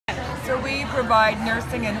So we provide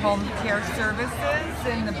nursing and home care services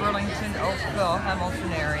in the Burlington, Oakville,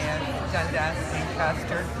 Hamilton area, Dundas,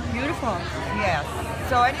 Lancaster. Beautiful. Yes.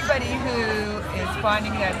 So anybody who is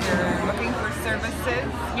finding that they're looking for services,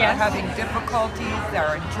 Yes. are having difficulties,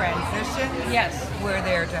 are in transition, Yes. we're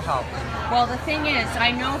there to help. Well, the thing is,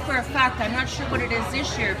 I know for a fact, I'm not sure what it is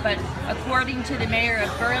this year, but according to the mayor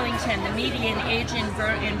of Burlington, the median age in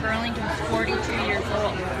Burlington is 42 years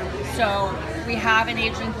old. So we have an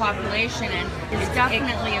aging population, and it's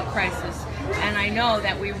definitely a crisis. And I know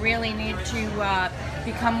that we really need to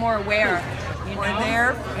become more aware. You We're know?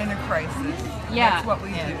 there in a crisis. Yeah. That's what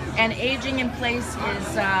we do. And aging in place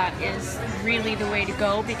is really the way to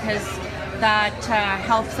go, because that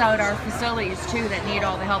helps out our facilities too that need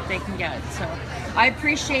all the help they can get. So I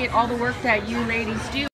appreciate all the work that you ladies do.